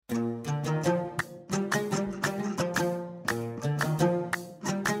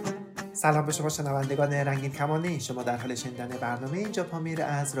سلام به شما شنوندگان رنگین کمانی. شما در حال شنیدن برنامه اینجا پامیر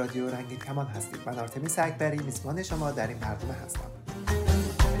از رادیو رنگین کمان هستید. من آرتمیس اکبری میزبان شما در این برنامه هستم.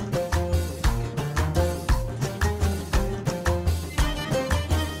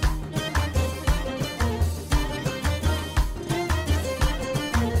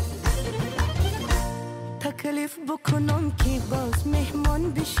 تکلیف بکنم که باز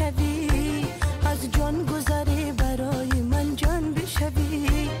مهمان بشوی، از جان گذری برای من جان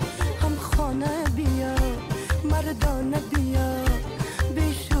بشوی. هم خانه بیا مردانه بیا،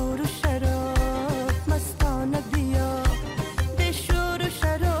 به شور و شراب مستانه بیا، به شور و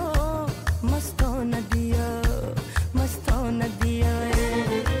شراب مستانه بیا، مستانه بیا.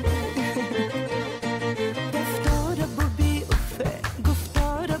 گفتار ببی افه،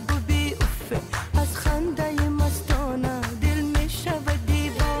 گفتار ببی افه، از خنده مستانه دل می شود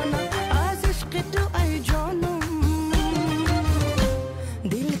دیوانه. از عشق تو ای جانم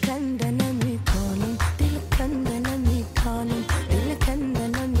دل کنده نمی کنم، دل کنده نمی کنم، دل کنده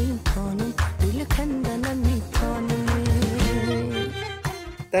نمی کنم، دل کنده نمی کنم.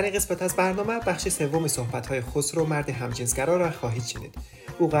 در این قسمت از برنامه بخش سوم صحبت‌های خسرو مرد همجنسگرا را خواهید شنید.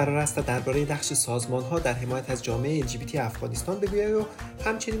 او قرار است درباره نقش سازمان‌ها در حمایت از جامعه LGBT افغانستان بگوید و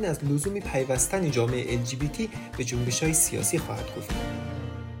همچنین از لزوم پیوستن جامعه LGBT به جنبش‌های سیاسی خواهد گفت.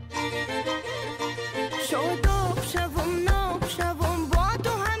 شاداب شوم ناب شوم با تو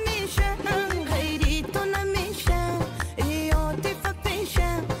همیشه، غیری تو نمیشه، ای عاطفه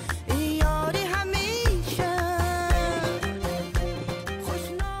پیشه، ای یاری همیشه.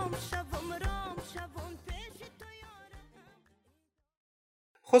 خوشنام شوم رام شوم پیش تو یارم.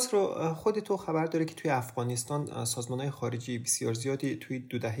 خسرو، خود تو خبر داره که توی افغانستان سازمان‌های خارجی بسیار زیادی توی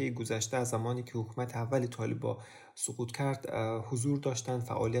 2 دهه گذشته از زمانی که حکومت اول طالبان سقوط کرد حضور داشتن،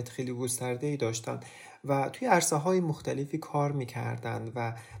 فعالیت خیلی گسترده‌ای داشتن و توی عرصه‌های مختلفی کار می‌کردن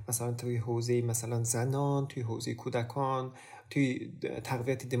و مثلا توی حوزه مثلا زنان، توی حوزه کودکان، توی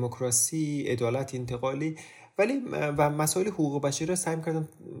تقویت دموکراسی، عدالت انتقالی و مسائل حقوق بشری را سعی کردن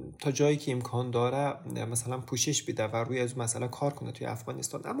تا جایی که امکان داره مثلا پوشش بده و روی از مثلا کار کنه توی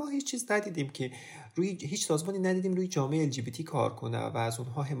افغانستان. اما هیچ چیز ندیدیم که هیچ سازمانی ندیدیم روی جامعه LGBT کار کنه و از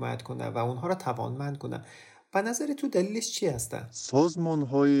اونها حمایت کنه و اونها را توانمند کنه. به نظر تو دلیلش چی هسته؟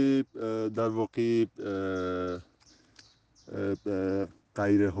 سازمان‌های در واقع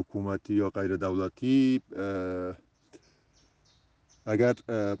غیر حکومتی یا غیر دولتی اگر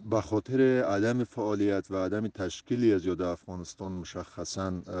به خاطر عدم فعالیت و عدم تشکیلی از یاد افغانستان مشخصاً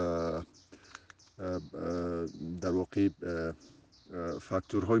در واقع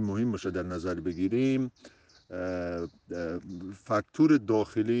فاکتورهای مهم باشه در نظر بگیریم، فاکتور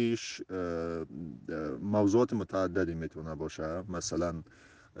داخلیش موضوعات متعددی میتونه باشه. مثلا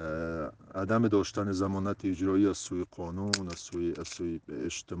عدم داشتن ضمانت اجرایی از سوی قانون، از سوی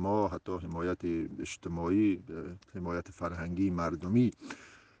اجتماع، حتی حمایت اجتماعی، حمایت فرهنگی مردمی.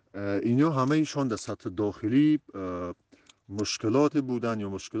 اینا همه ایشان در سطح داخلی مشکلات بودن یا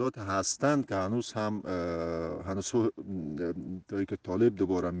مشکلات هستند که هنوز تا که طالب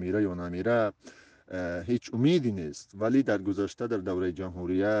دوباره میره یا نمیره هیچ امیدی نیست. ولی در گذشته در دوره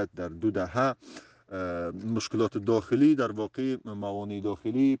جمهوریت در 2 دهه مشکلات داخلی در واقع موانع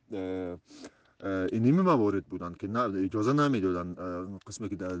داخلی اینمی موارد بودند که اجازه نمیدادن. قسمی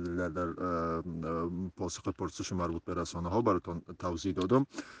که در پاسخ پرسش مربوط به رسانه ها براتون توضیح دادم،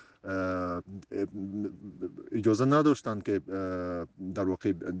 اجازه نداشتند که در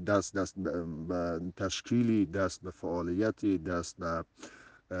واقع دست به تشکیلی، دست به فعالیتی، دست به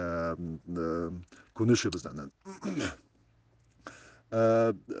کنش بزنند.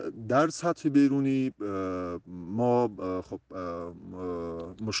 در سطح بیرونی ما خب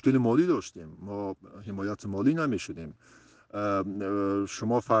مشکل مالی داشتیم، ما حمایت مالی نمی شدیم.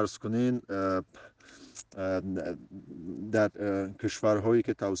 شما فرض کنین در کشورهایی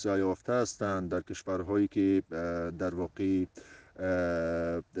که توسعه یافته هستند، در کشورهایی که در واقع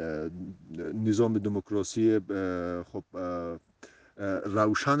نظام دموکراسی خب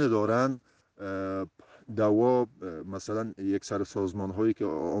روشن دارن، دوا مثلا یک سر سازمان هایی که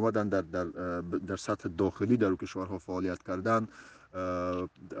آمدن در سطح داخلی در کشورها فعالیت کردن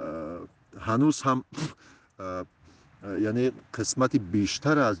هنوز هم یعنی قسمتی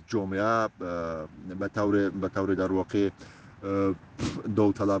بیشتر از جامعه به طور در واقع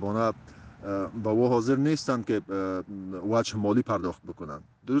داوطلبانه با او حاضر نیستند که وجه مالی پرداخت بکنن.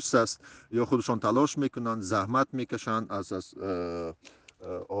 درست است، یا خودشان تلاش میکنن، زحمت میکشن از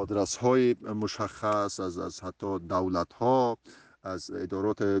آدرس های مشخص، از حتی دولت ها از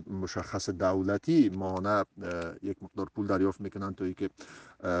ادارات مشخص دولتی ماهانه یک مقدار پول دریافت میکنن تا اینکه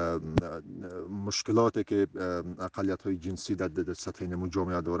مشکلاتی که اقلیت‌های جنسی در سطح نمو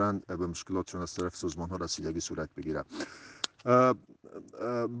جامعه دارند به مشکلاتشون از طرف سازمان‌ها رسیدگی صورت بگیره.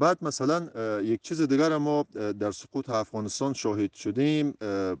 بعد مثلا یک چیز دیگر ما در سقوط افغانستان شاهد شدیم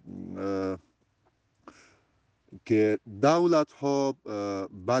که دولت ها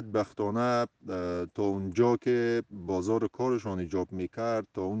بدبختانه تا اونجا که بازار کارشان ایجاب میکرد،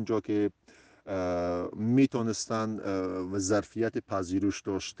 تا اونجا که میتونستن و ظرفیت پذیرش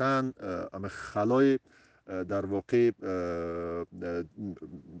داشتن، اما خلای در واقع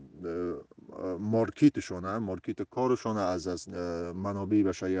مارکت کارشان از منابع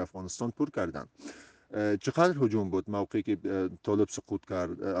بشری افغانستان پر کردن. چقدر هجوم بود موقعی که طالب سقوط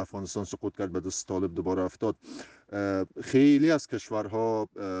کرد، افغانستان سقوط کرد، به دست طالب دوباره افتاد. خیلی از کشورها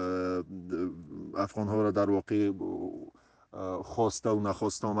افغانها را در واقع خواسته و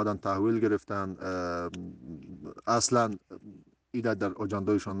نخواسته آمدن تحویل گرفتن. اصلا ایده در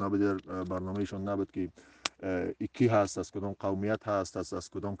آجندایشان نبود، در برنامهشان نبود که کی هست، از کدام قومیت هست، از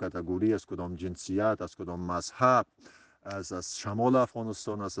کدام کاتگوری، از کدام جنسیت، از کدام مذهب، از شمال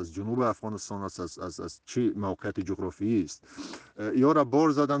افغانستان است، از جنوب افغانستان است، از چه موقعیت جغرافیایی است. یا را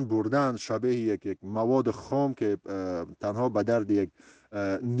بار زدن بردن شبیه یک مواد خام که تنها به درد یک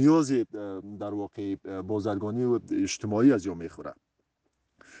نیازی در واقع بازرگانی و اجتماعی از یا میخوره.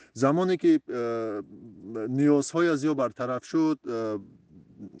 زمانی که نیازهای از یا برطرف شد،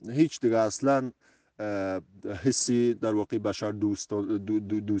 هیچ دیگه اصلا حسی در واقع بشر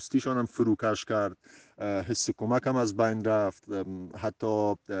دوستیشان هم فروکش کرد، حس کمک هم از بین رفت.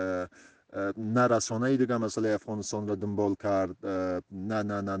 حتی نه رسانه دیگه مسئله افغانستان را دنبال کرد، نه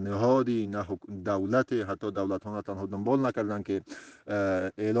نهادی، نه دولتی، حتی دولت ها تنها دنبال نکردن که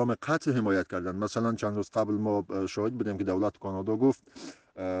اعلام قطع حمایت کردن. مثلا چند روز قبل ما شاهد بودیم که دولت کانادا گفت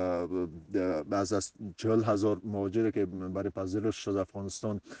بعض از 40,000 مهاجری که برای پذیرش از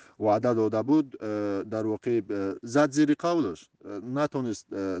افغانستان وعده داده بود، در واقع زد زیر قولش، نتونست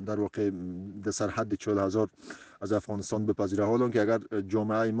در واقع در سرحد 40,000 از افغانستان بپذیره. حالا که اگر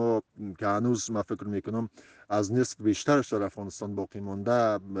جامعه ما که هنوز ما فکر میکنم از نصف بیشترش در افغانستان باقی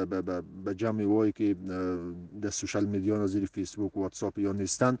مانده، به جمع وایی که در سوشال میدیا زیر فیسبوک و واتساپ یا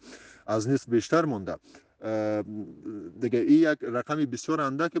نیستن، از نصف بیشتر مانده. دیگه این یک رقمی بسیار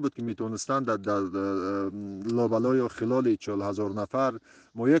اندکی بود که میتونستن در لابلای و خلال 40,000 نفر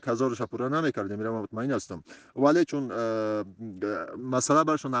ما 1,000 پوره نمیکردیم، میرم مطمئن هستم. ولی چون مسئله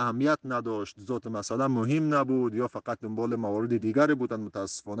برشون اهمیت نداشت، ذات مسئله مهم نبود، یا فقط دنبال موارد دیگری بودن،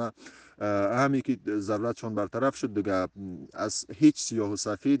 متاسفانه همی که ضرورتشون برطرف شد، دیگه از هیچ سیاه و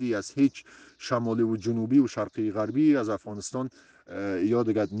سفیدی، از هیچ شمالی و جنوبی و شرقی غربی از افغانستان یا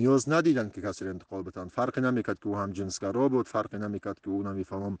دیگه نیاز ندیدن که کسی انتقال بدن. فرق نمیکرد که او همجنسگرا بود، فرق نمیکرد که او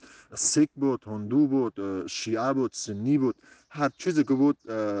نمیفهمم سیک بود، هندو بود، شیعه بود، سنی بود، هر چیزی که بود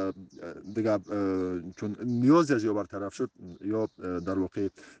دیگه چون نیازی از یا برطرف شد، یا در واقع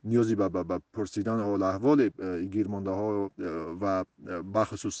نیازی به پرسیدن حال احوال گیرمانده ها و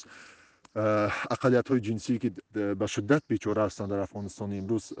بخصوص اقلیت های جنسی که به شدت بیچاره هستند در افغانستان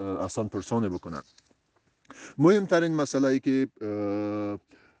امروز اصلا پرسانه بکنن. مهمترین مسئله ای که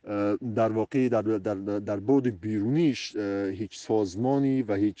در واقع در بعد بیرونیش هیچ سازمانی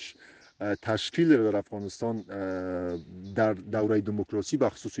و هیچ تشکیل در افغانستان در دوره دموکراسی به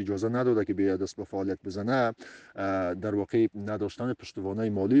خصوص اجازه نداده که به دست به فعالیت بزنه، در واقع نداشتن پشتوانه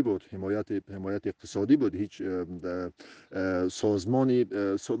مالی بود، حمایت اقتصادی بود. هیچ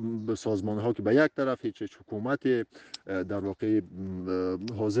سازمان‌ها که به یک طرف، هیچ حکومت در واقع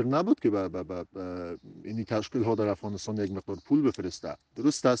حاضر نبود که به این تشکیل ها در افغانستان یک مقدار پول بفرسته.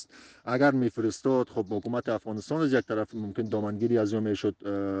 درست است اگر میفرستاد، خب حکومت افغانستان از یک طرف ممکن دامنگیری از یا میشد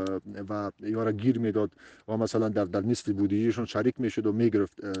و یا را گیر میداد و مثلا در نصف بودجهشون شریک میشد و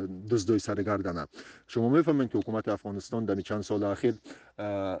میگرفت دزدای سرگردنه. شما میفهمین که حکومت افغانستان در چند سال اخیر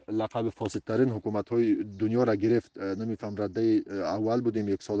لقب فاسدترین حکومت های دنیا را گرفت. نمیفهم رده اول بودیم،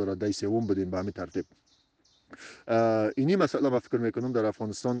 یک سال رده سوم بودیم به همین ترتیب. اینی مسئله ما فکر میکنم در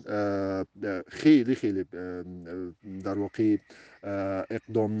افغانستان خیلی در واقع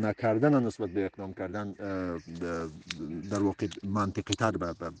اقدام نکردن نسبت به اقدام کردن در واقع منطقی تر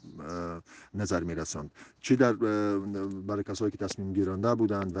به نظر میرسند، چی برای کسایی که تصمیم گیرنده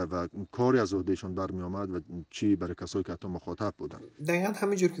بودند و کاری از عهدهشان برمی آمد و چی برای کسایی که حتی مخاطب بودند. دقیقاً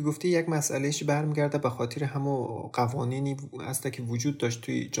همینجور که گفتی یک مسئلهش برمیگرده به خاطر همون قوانینی است که وجود داشت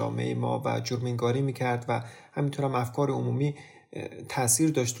توی جامعه ما و جرم‌انگاری میکرد و همینطور هم افکار عمومی تاثیر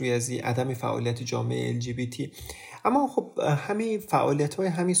داشت روی از عدم فعالیت جامعه LGBT. اما خب همین فعالیت‌های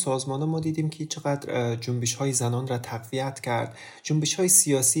همین سازمان‌ها ما دیدیم که چقدر جنبش‌های زنان را تقویت کرد، جنبش‌های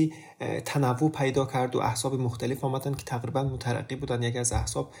سیاسی تنوع پیدا کرد و احزاب مختلف آمدن که تقریبا مترقی بودن، یکی از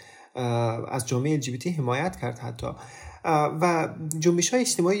احزاب از جامعه LGBT حمایت کرد حتی، و جنبش‌های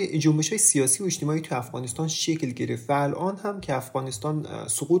اجتماعی، جنبش‌های سیاسی و اجتماعی تو افغانستان شکل گرفت و الان هم که افغانستان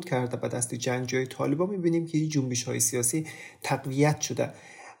سقوط کرده به دست جنگجوی طالبان می‌بینیم که این جنبش‌های سیاسی تقویت شده.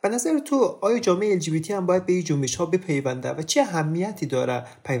 به نظر تو آیا جامعه LGBT هم باید به این جنبش‌ها بپیونده و چه اهمیتی داره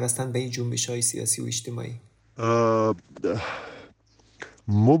پیوستن به این جنبش‌های سیاسی و اجتماعی؟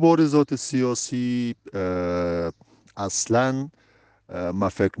 مبارزات سیاسی اصلاً ما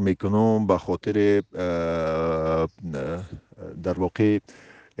فکر میکنم به خاطر در واقع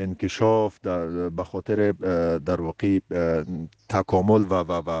انکشاف، به خاطر در واقع تکامل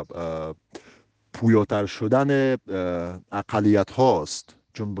و پویاتر شدن اقلیت هاست،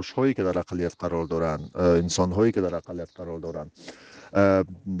 جنبش هایی که در اقلیت قرار دارن، انسان هایی که در اقلیت قرار دارن،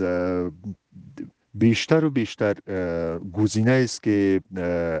 بیشتر و بیشتر گزینه است که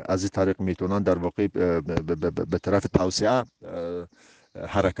از این طریق میتونن در واقع به طرف توسعه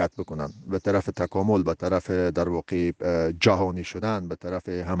حرکت بکنن، به طرف تکامل، به طرف در واقع جهانی شدن، به طرف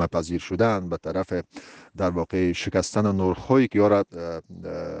همه پذیر شدن، به طرف در واقع شکستن نورخایی که یارا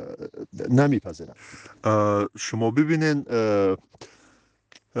نمیپذیرن. شما ببینین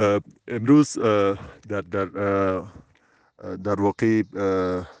امروز در واقع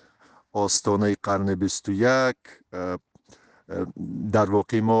آستانه قرن 21 در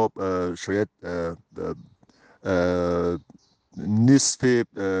واقع ما شاید نصف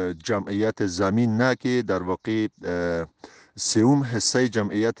جمعیت زمین، نه که در واقع سوم حصه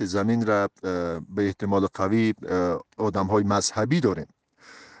جمعیت زمین را به احتمال قوی آدم های مذهبی داریم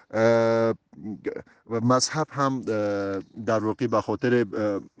و مذهب هم در واقع به خاطر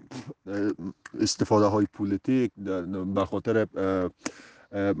استفاده های پولیتیک، به خاطر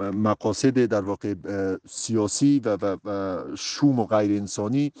مقاصد در واقع سیاسی و شوم و غیر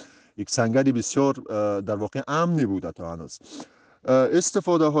انسانی یک سنگری بسیار در واقع امنی بوده تا هنوز.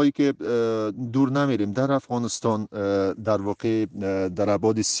 استفاده هایی که دور نمیریم در افغانستان در واقع در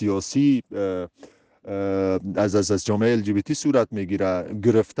ابعاد سیاسی از جامعه LGBT صورت میگیره،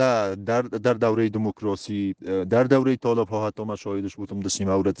 گرفته در دوره دموکراسی، در دوره طالب ها حتی ما شاهدش بودم دستی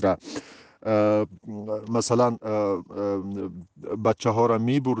مورد را. مثلا بچه ها را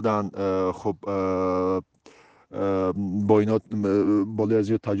می بردن، خب با اینا بالای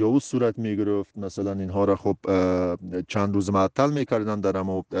از تجاوز صورت می گرفت، مثلا اینها را خب چند روز معطل می کردن در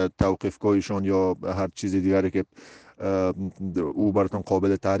همو توقیفگاهشان یا هر چیز دیگری که او براتون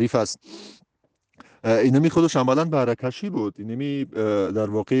قابل تعریف است. اینمی خودش عملا بهره‌کشی بود، اینمی در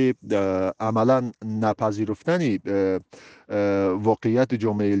واقع عملا نپذیرفتنی واقعیت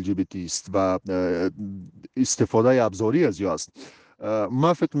جامعه LGBT است و استفاده ابزاری از یا است.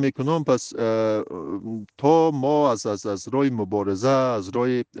 من فکر میکنم پس تا ما از راه مبارزه، از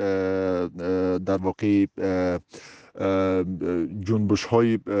راه در واقع جنبش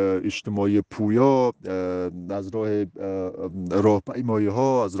های اجتماعی پویا، از راه راهپیمایی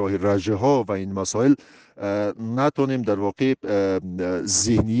ها، از راه رژه ها و این مسائل نتونیم در واقع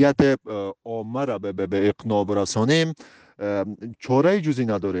ذهنیت عامه را به اقناع برسانیم، چاره جزی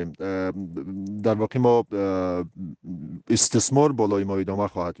نداریم. در واقع ما استثمار بالای ما ادامه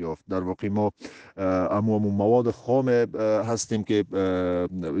خواهد یافت. در واقع ما امام مواد خام هستیم که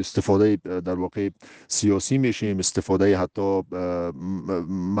استفاده در واقع سیاسی میشیم، استفاده حتی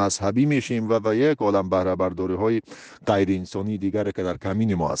مذهبی میشیم و یک عالم بهره برداری های غیر انسانی دیگر که در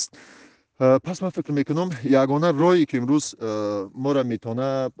کمین ما است. پس من فکر میکنم یگانه راهی که امروز ما را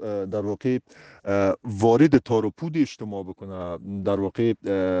میتونه در واقع وارد تار و پود اجتماع بکنه، در واقع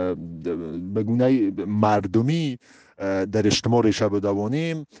به گونه مردمی در اجتماع ریشه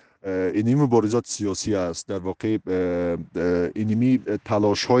بدوانیم، اینمی مبارزات سیاسی است. در واقع اینمی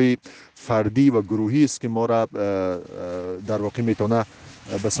تلاش های فردی و گروهی است که ما را در واقع میتونه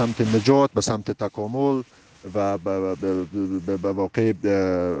به سمت نجات، به سمت تکامل و به واقع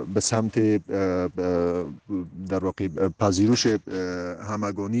به سمت در واقع پذیرش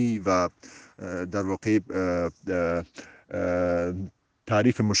همگانی و در واقع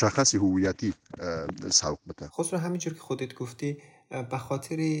تعریف مشخص هویتی سوق بده. خسرو، همینجور که خودت گفتی به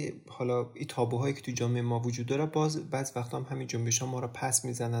خاطر حالا این تابوهایی که تو جامعه ما وجود داره، بعض وقتا هم همین جنبش‌ها ما را پس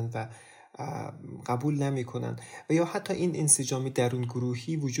میزنن و قبول نمی کنن و یا حتی این انسجامی درون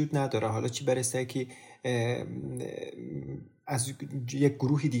گروهی وجود نداره. حالا چی برسه که از یک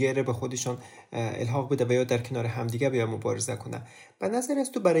گروهی دیگه به خودشان الحاق بده و یا در کنار همدیگه بیا مبارزه کنه. به نظر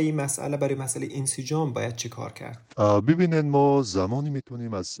است تو برای این مسئله، برای مسئله انسجام باید چه کار کرد؟ ببینید ما زمانی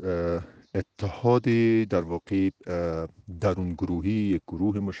میتونیم از اتحادی در واقع درون گروهی، یک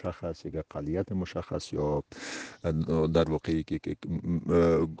گروه مشخص، یک اقلیت مشخص یا در واقع یک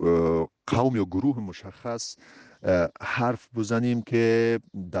قوم یا گروه مشخص حرف بزنیم که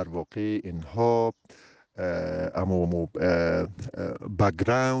در واقع اینها اما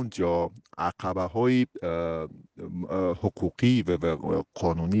بک‌گراند یا عقبه های حقوقی و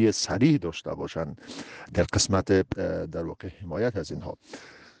قانونی صریح داشته باشند در قسمت در واقع حمایت از اینها.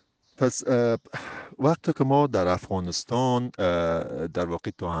 پس وقتی که ما در افغانستان در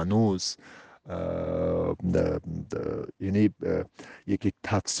واقع تا هنوز یعنی یک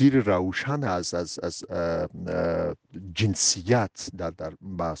تفسیر روشن از جنسیت در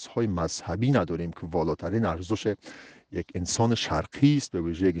بحث های مذهبی نداریم که والاترین ارزش یک انسان شرقی است، به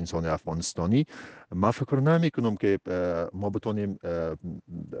ویژه یک انسان افغانستانی، من فکر نمی کنم که ما بتونیم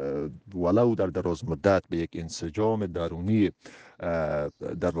ولو در دراز مدت به یک انسجام درونی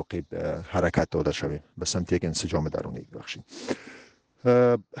در واقع حرکت داده شویم، به سمت یک انسجام درونی بخشیم.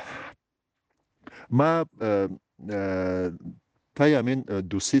 ما طی همین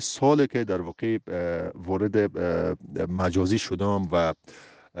 2-3 ساله که در واقع وارد مجازی شدم و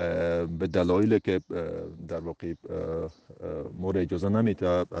به دلایلی که در واقع ما را اجازه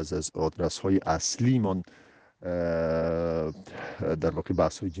نمیده از آدرس های اصلی من در واقع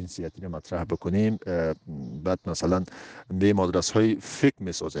بحث های جنسیتی را مطرح بکنیم، بعد مثلا به آدرس های فکر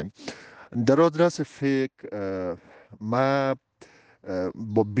میسازیم. در آدرس فکر ما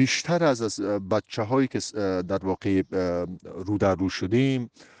با بیشتر از بچه هایی که در واقع رو در رو شدیم،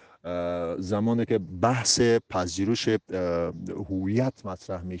 زمانی که بحث پذیرش هویت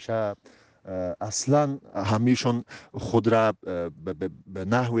مطرح میشه، اصلا همیشون خود را به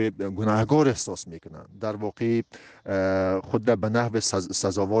نحو گناهکار احساس میکنن، در واقع خود را به نحو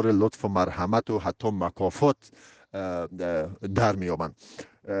سزاوار لطف و مرحمت و حتی مکافات در میابند.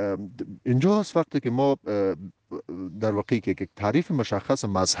 اینجاست وقتی که ما در واقع که تعریف مشخص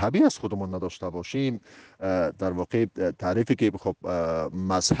مذهبی از خودمون نداشته باشیم، در واقع تعریفی که خب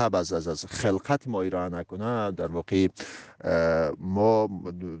مذهب از خلقت ما ایران نکنه، در واقع ما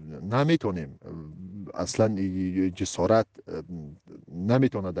نمیتونیم اصلا جسارت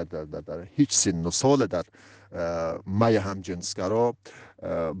نمیتونه در هیچ سن و سال در مای همجنسگرا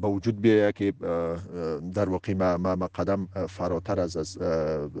با وجود بیاید که در واقع ما قدم فراتر از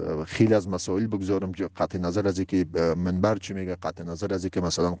خیلی از مسائل بگذارم، قطع نظر از اینکه منبر چی میگه، قطع نظر از اینکه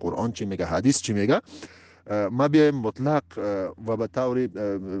مثلا قرآن چی میگه، حدیث چی میگه، ما بیایم مطلق و به طور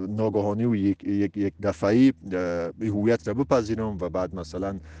ناگهانی و یک دفعی هویت را بپذیرم و بعد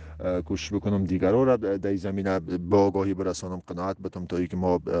مثلا کوشش بکنم دیگران را در زمینه با آگاهی برسانم، قناعت بدم تا اینکه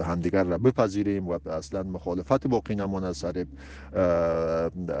ما همدیگر را بپذیریم و اصلا مخالفت باقی نمانه سر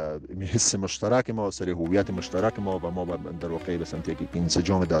حس مشترک ما، سر هویت مشترک ما و ما در واقع به سمت یک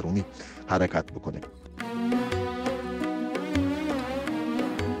انسجام درونی حرکت بکنیم.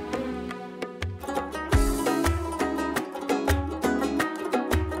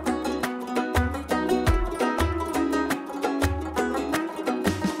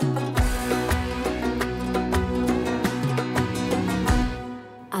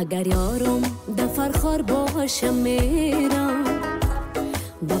 اگر یارم دفرخار باشه میرم،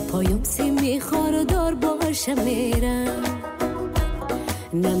 با پایم سیمی خاردار باشه میرم،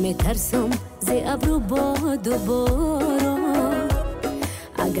 نمیترسم زی ابرو باد و باران،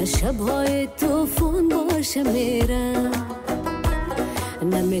 اگر شبهای توفان باشه میرم،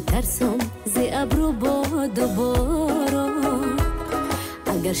 نمیترسم زی ابرو باد و باران،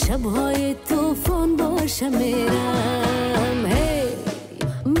 اگر شبهای توفان باشه میرم.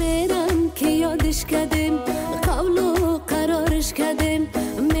 میرم که یادش کردم، قول و قرارش کردم،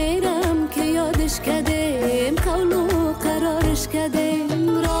 میرم که یادش کردم، قول و قرارش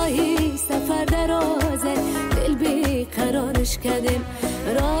کردم، راهی سفر درازه دل بی قرارش کردم،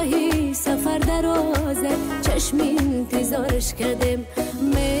 راهی سفر درازه چشم انتظارش کردم،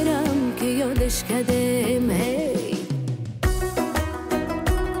 میرم که یادش کردم.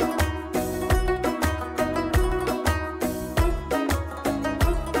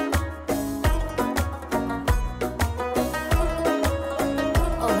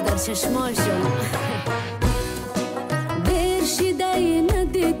 چشماشون برشیده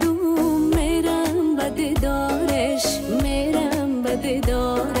ندیدم، میرم به دیدارش، میرم به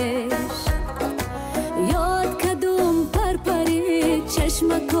دیدارش، یاد کدوم پرپری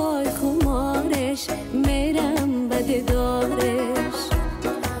چشمکای خمارش، میرم به دیدارش،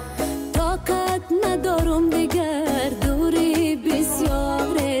 طاقت ندارم دیگر دوری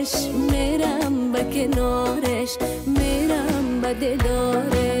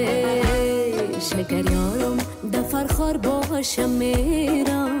اگر یارم دفر خار باشم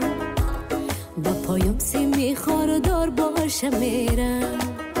میرم با پایم سیمی خاردار باشم میرم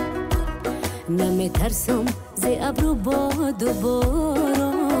نمی ترسم زی ابرو باد و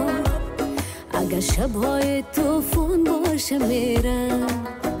باران اگر شبهای توفان باشم میرم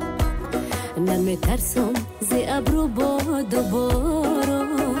نمی ترسم زی ابرو باد و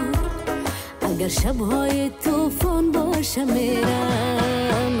باران اگر شبهای توفان باشم میرم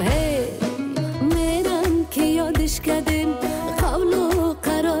میرم که یادش کردیم قول و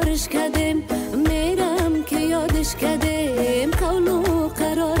قرارش کردیم میرم که یادش کردیم قول و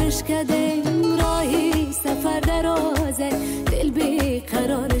قرارش کردیم راهی سفر درازه دل بی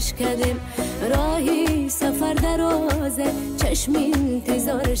قرارش کردیم راهی سفر درازه چشم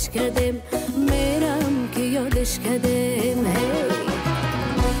انتظارش کردیم میرم که یادش کردیم